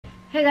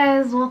Hey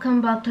guys, welcome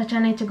back to our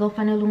channel. To go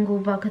Fanny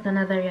Lungu back with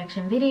another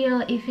reaction video.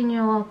 If you're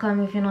new, welcome.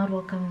 If you're not,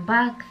 welcome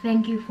back.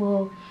 Thank you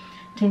for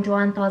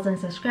 21,000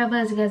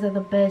 subscribers. You guys are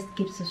the best.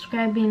 Keep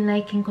subscribing,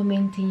 liking,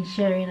 commenting,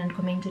 sharing, and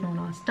commenting on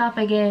our stuff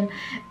again.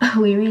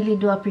 We really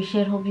do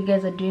appreciate. Hope you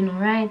guys are doing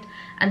alright,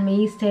 and may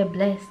you stay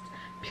blessed.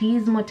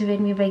 Please motivate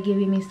me by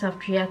giving me stuff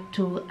to react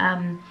to.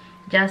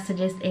 Just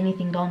suggest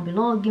anything down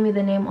below. Give me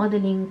the name or the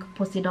link,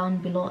 post it down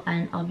below,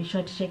 and I'll be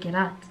sure to check it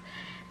out.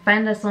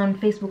 Find us on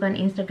Facebook and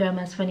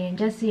Instagram as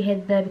Fanny&jessy.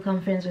 Head there,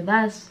 become friends with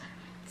us,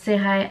 say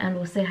hi, and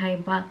we'll say hi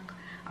back.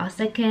 Our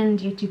second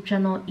YouTube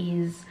channel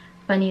is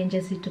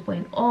Fanny&jessy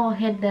 2.0.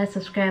 Head there,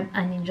 subscribe,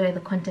 and enjoy the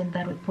content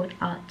that we put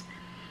out.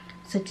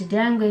 So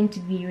today I'm going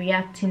to be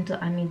reacting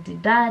to Ahmed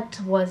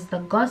Deedat. Was the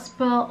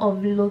Gospel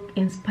of Luke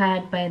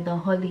inspired by the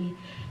Holy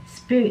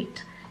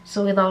Spirit?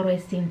 So without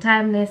wasting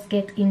time, let's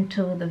get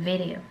into the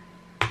video.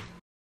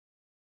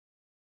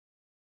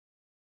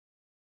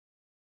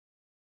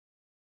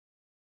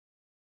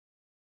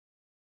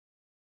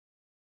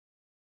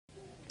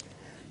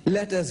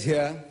 Let us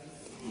hear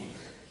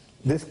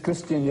this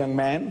Christian young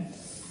man,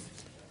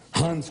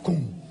 Hans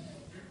Kung.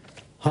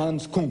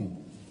 Hans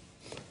Kung.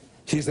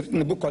 He's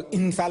written a book called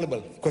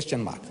Infallible, ?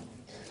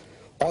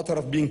 Author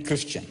of Being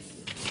Christian.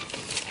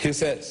 He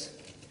says,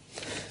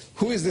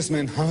 who is this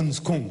man, Hans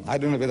Kung? I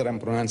don't know whether I'm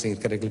pronouncing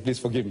it correctly. Please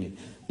forgive me.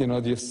 You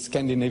know, the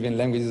Scandinavian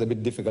language is a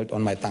bit difficult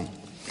on my tongue.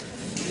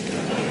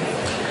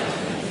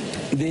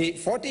 The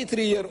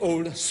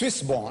 43-year-old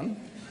Swiss-born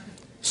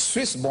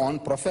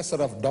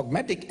professor of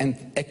dogmatic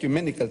and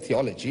ecumenical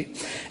theology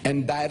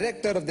and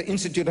director of the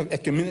Institute of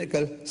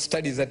Ecumenical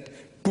Studies at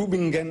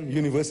Tübingen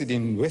University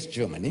in West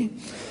Germany,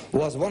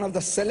 was one of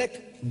the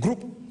select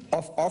group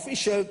of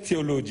official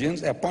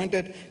theologians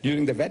appointed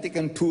during the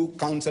Vatican II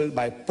Council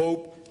by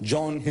Pope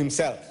John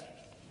himself,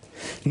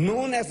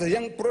 known as the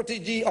young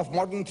protege of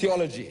modern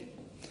theology,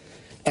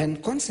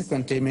 and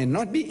consequently may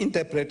not be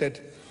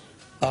interpreted.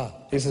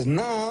 He says,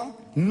 now,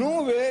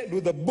 nowhere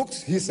do the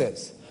books, he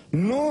says,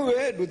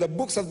 nowhere do the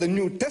books of the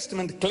New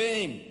Testament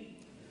claim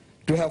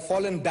to have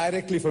fallen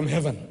directly from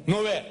heaven.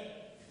 Nowhere.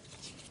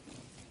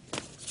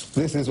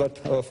 This is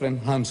what our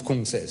friend Hans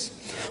Kung says.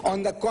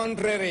 On the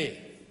contrary,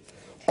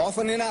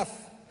 often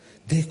enough,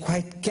 they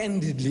quite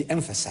candidly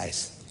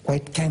emphasize,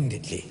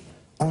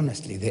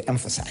 honestly, they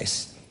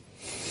emphasize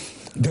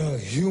the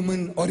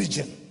human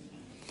origin.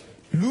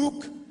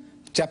 Luke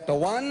chapter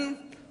 1,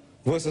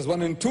 verses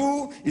 1 and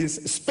 2 is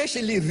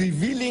especially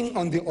revealing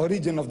on the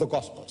origin of the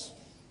Gospels.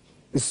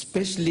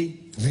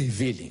 Especially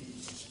revealing.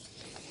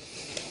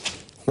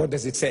 What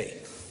does it say?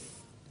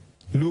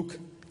 Luke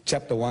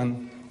chapter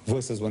 1,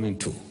 verses 1 and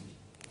 2.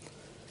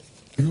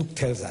 Luke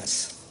tells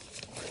us.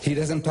 He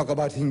doesn't talk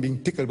about him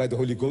being tickled by the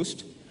Holy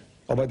Ghost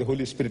or by the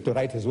Holy Spirit to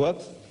write his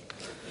works.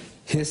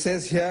 He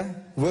says here,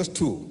 verse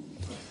 2,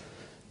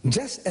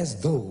 just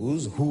as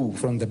those who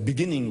from the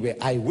beginning were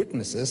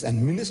eyewitnesses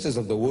and ministers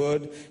of the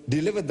word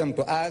delivered them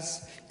to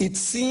us, it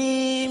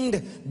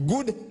seemed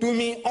good to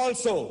me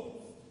also.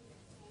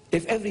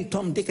 If every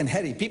Tom, Dick, and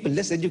Harry, people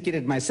less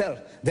educated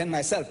than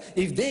myself,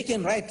 if they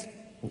can write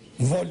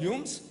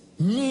volumes,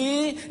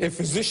 me, a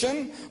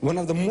physician, one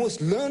of the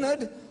most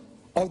learned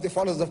of the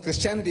followers of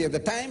Christianity at the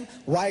time,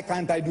 why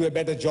can't I do a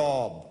better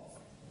job?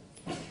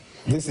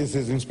 This is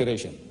his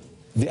inspiration.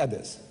 The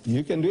others,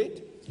 you can do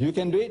it, you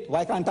can do it,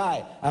 why can't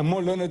I? I'm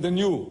more learned than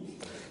you.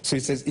 So he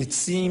says, it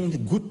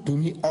seemed good to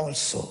me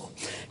also,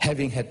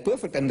 having had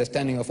perfect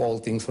understanding of all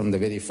things from the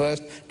very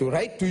first, to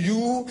write to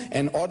you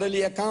an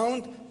orderly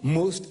account,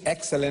 most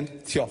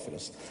excellent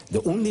Theophilus.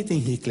 The only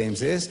thing he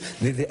claims is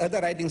that the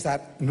other writings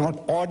are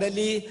not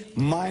orderly,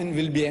 mine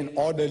will be an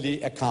orderly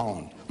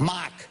account.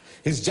 Mark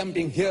is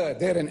jumping here,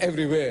 there, and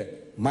everywhere.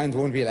 Mine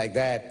won't be like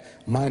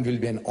that. Mine will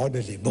be an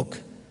orderly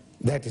book.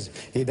 That is,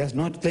 he does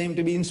not claim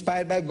to be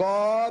inspired by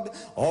God,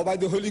 or by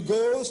the Holy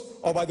Ghost,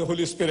 or by the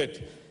Holy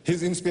Spirit.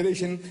 His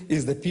inspiration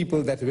is the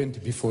people that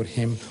went before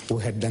him who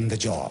had done the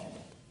job.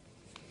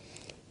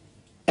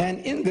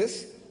 And in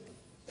this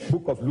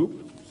book of Luke,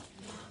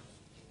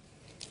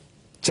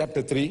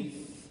 chapter 3,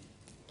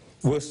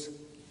 verse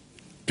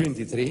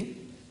 23,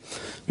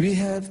 we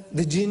have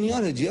the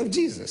genealogy of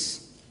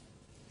Jesus.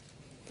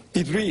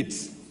 It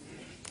reads,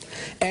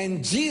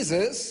 and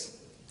Jesus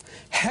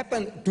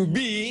happened to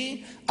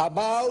be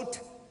about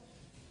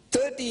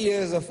 30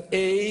 years of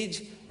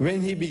age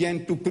when he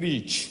began to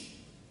preach,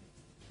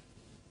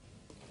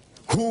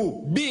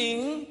 who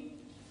being,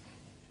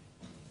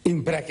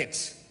 in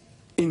brackets,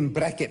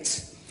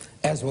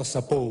 as was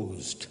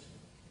supposed,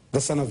 the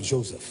son of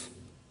Joseph,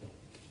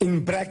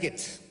 in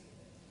brackets.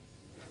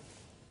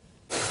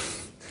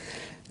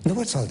 Now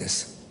what's all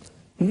this?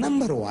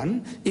 Number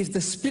one, if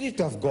the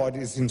Spirit of God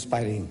is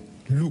inspiring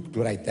Luke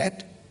to write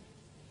that,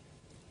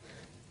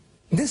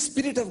 the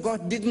Spirit of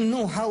God didn't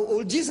know how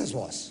old Jesus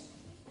was.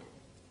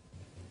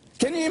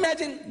 Can you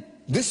imagine?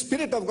 This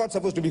Spirit of God is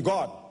supposed to be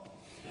God.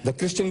 The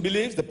Christian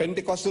believes, the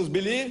Pentecostals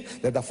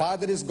believe that the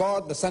Father is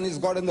God, the Son is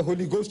God, and the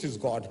Holy Ghost is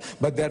God.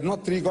 But they are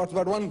not three gods,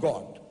 but one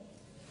God.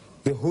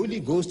 The Holy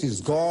Ghost is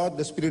God,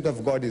 the Spirit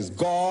of God is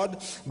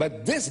God,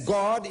 but this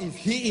God, if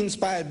he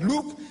inspired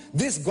Luke,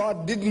 this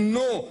God didn't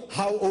know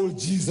how old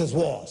Jesus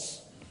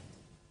was.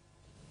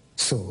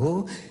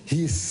 So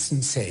he's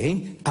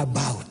saying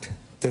about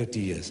 30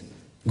 years.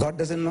 God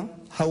doesn't know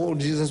how old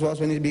Jesus was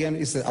when he began.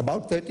 He said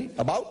about 30,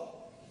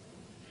 about?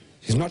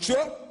 He's not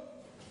sure.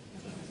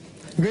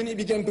 When he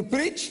began to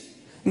preach,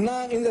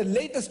 now in the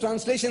latest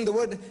translation, the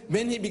word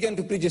when he began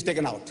to preach is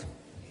taken out.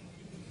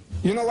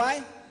 You know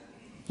why?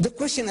 The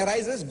question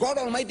arises, God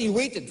Almighty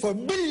waited for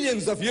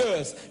billions of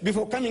years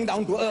before coming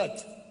down to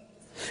earth.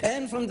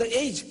 And from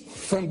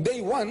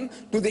day 1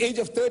 to the age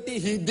of 30,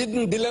 he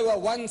didn't deliver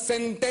one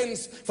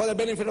sentence for the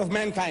benefit of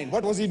mankind.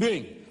 What was he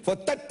doing? For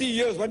 30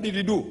 years, what did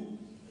he do?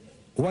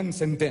 One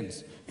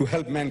sentence to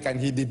help mankind.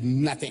 He did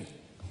nothing.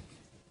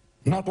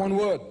 Not one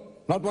word,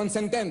 not one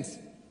sentence.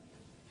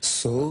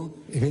 So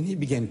when he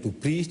began to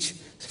preach,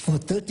 for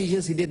 30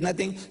 years he did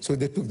nothing, so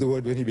they took the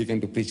word when he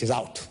began to preach is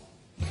out.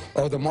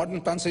 Or the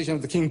modern translation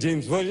of the King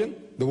James Version,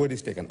 the word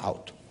is taken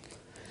out.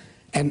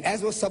 And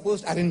as was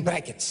supposed are in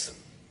brackets.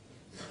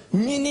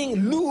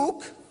 Meaning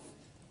Luke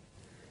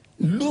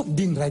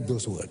didn't write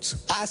those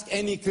words. Ask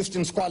any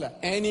Christian scholar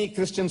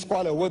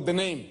worth the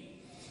name.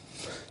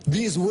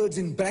 These words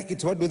in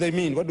brackets, what do they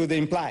mean? What do they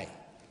imply?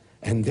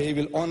 And they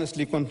will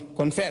honestly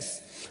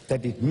confess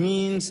that it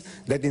means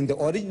that in the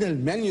original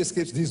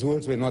manuscripts, these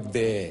words were not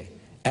there.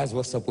 As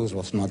was supposed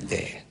was not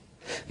there.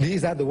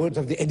 These are the words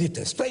of the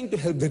editors, trying to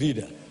help the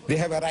reader. They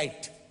have a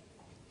right.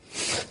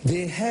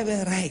 They have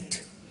a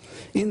right.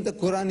 In the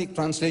Quranic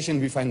translation,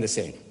 we find the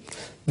same.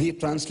 The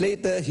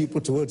translator, he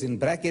puts words in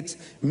brackets,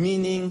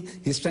 meaning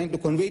he's trying to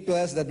convey to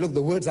us that, look,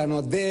 the words are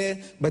not there,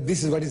 but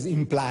this is what is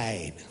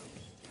implied.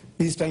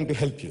 He's trying to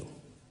help you.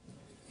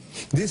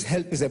 This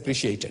help is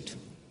appreciated.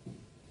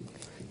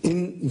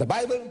 In the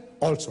Bible,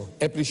 also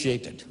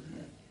appreciated.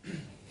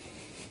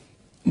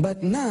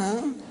 But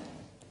now,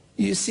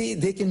 you see,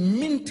 they can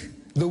mint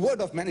the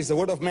word of man. Is the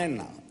word of man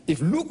now.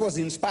 If Luke was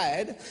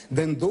inspired,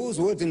 then those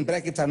words in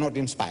brackets are not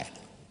inspired.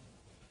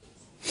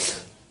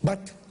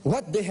 But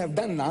what they have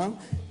done now,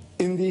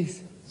 in the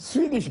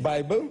Swedish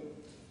Bible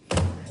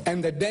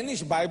and the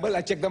Danish Bible,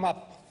 I checked them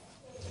up.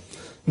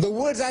 The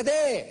words are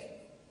there.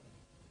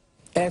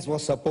 As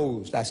was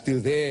supposed, are still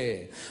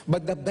there.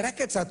 But the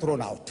brackets are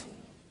thrown out.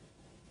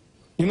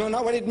 You know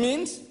now what it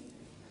means?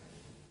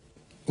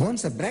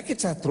 Once the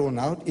brackets are thrown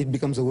out, it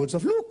becomes the words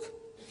of Luke.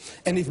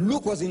 And if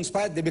Luke was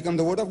inspired, they become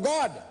the word of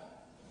God.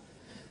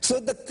 So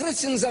the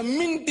Christians are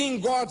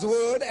minting God's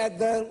word at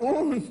their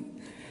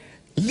own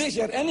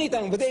leisure,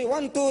 anytime. But they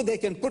want to, they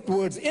can put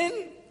words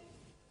in,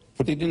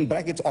 put it in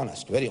brackets,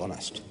 honest, very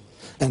honest.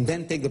 And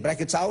then take the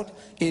brackets out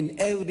in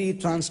every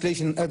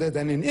translation other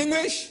than in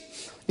English,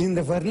 in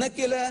the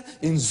vernacular,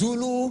 in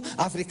Zulu,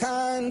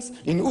 Afrikaans,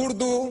 in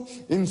Urdu,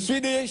 in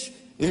Swedish,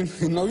 in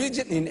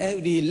Norwegian, in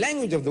every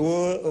language of the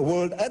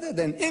world other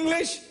than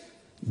English.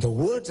 The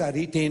words are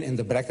retained and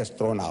the brackets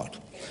thrown out.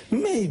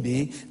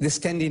 Maybe the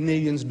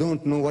Scandinavians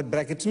don't know what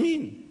brackets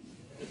mean.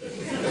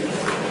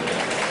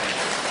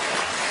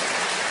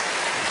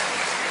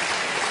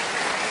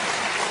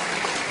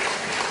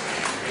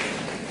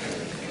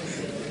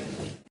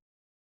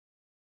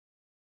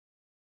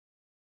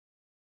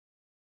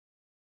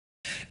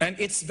 And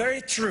it's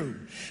very true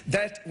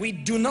that we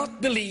do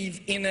not believe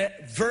in a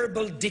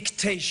verbal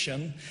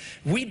dictation.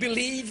 We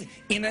believe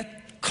in a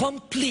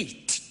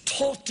complete,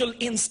 total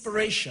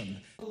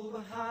inspiration.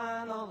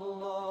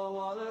 Subhanallah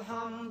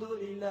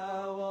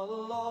walhamdulillah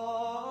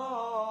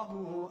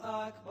wallahu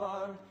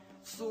akbar.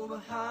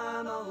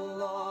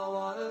 Subhanallah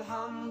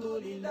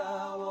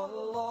walhamdulillah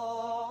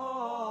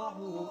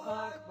wallahu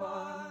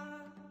akbar.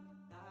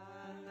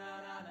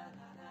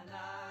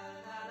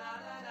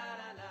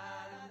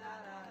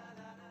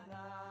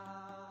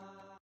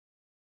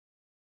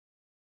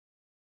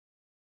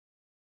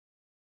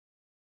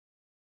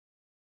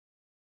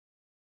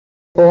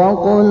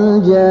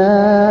 وقل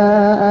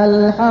جاء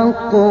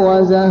الحق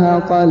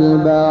وزهق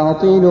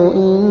الباطل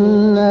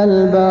إن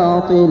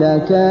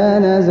الباطل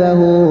كان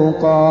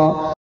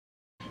زهوقا.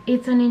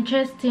 It's an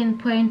interesting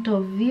point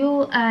of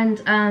view,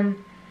 and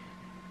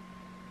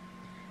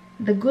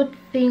the good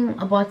thing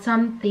about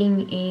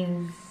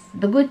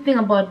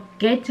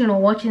getting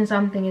or watching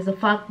something is the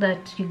fact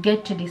that you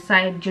get to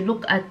decide. You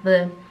look at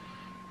the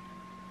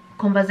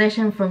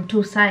conversation from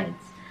two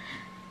sides.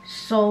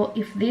 So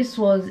if this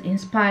was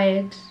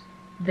inspired,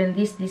 then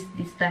this,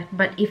 that.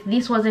 But if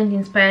this wasn't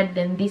inspired,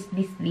 then this,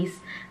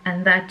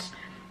 and that.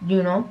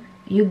 You know,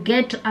 you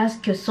get to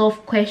ask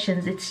yourself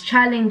questions. It's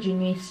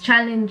challenging you. It's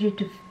challenging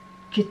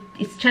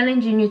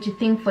you to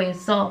think for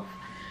yourself,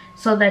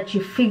 so that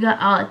you figure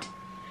out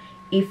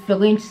if you're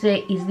going to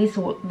say, is this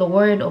the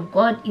word of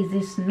God? Is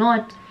this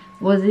not?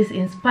 Was this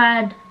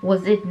inspired?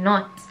 Was it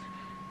not?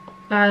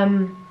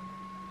 To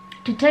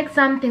take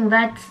something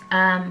that's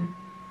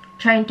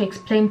trying to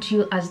explain to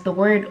you as the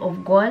word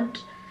of God,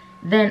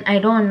 then I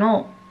don't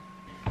know.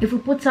 If we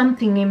put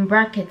something in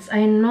brackets,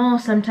 I know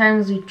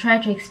sometimes we try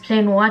to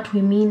explain what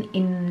we mean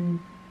in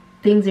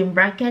things in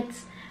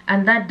brackets,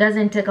 and that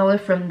doesn't take away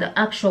from the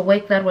actual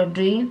work that we're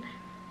doing.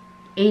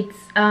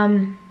 It's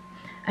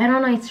I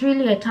don't know, it's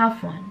really a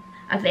tough one.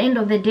 At the end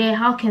of the day,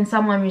 how can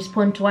someone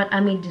respond to what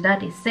Ahmed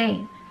Deedat is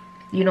saying?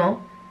 You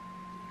know,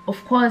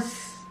 of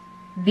course,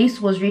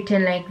 this was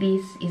written like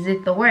this. Is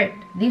it the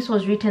word? This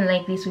was written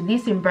like this, with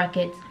this in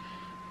brackets,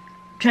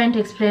 trying to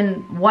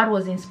explain what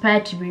was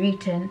inspired to be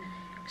written.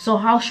 So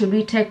how should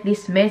we take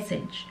this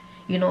message?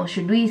 You know,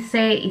 should we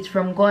say it's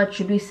from God?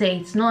 Should we say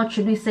it's not?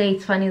 Should we say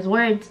it's Fanny's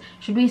words?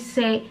 Should we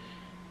say,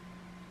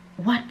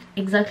 what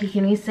exactly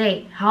can we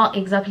say? How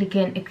exactly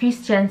can a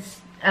Christian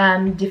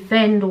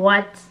defend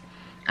what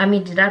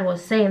Ahmed Deedat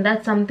was saying?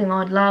 That's something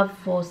I would love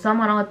for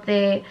someone out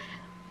there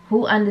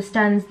who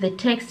understands the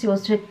text he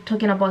was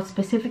talking about,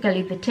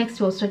 specifically the text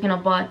he was talking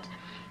about,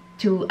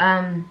 to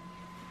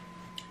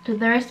the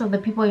rest of the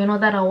people, you know,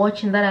 that are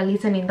watching, that are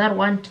listening, that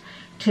want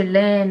to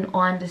learn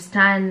or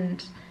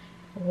understand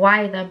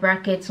why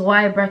brackets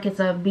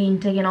are being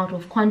taken out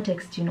of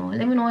context. You know,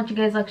 let me know what you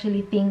guys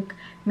actually think.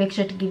 Make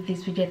sure to give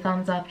this video a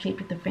thumbs up, share it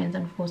with your friends,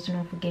 and of course do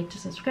not forget to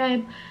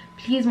subscribe.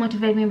 Please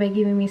motivate me by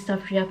giving me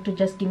stuff to react to.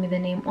 Just give me the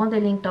name or the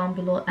link down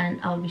below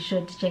and I'll be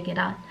sure to check it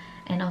out,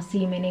 and I'll see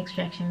you in my next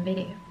reaction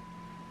video.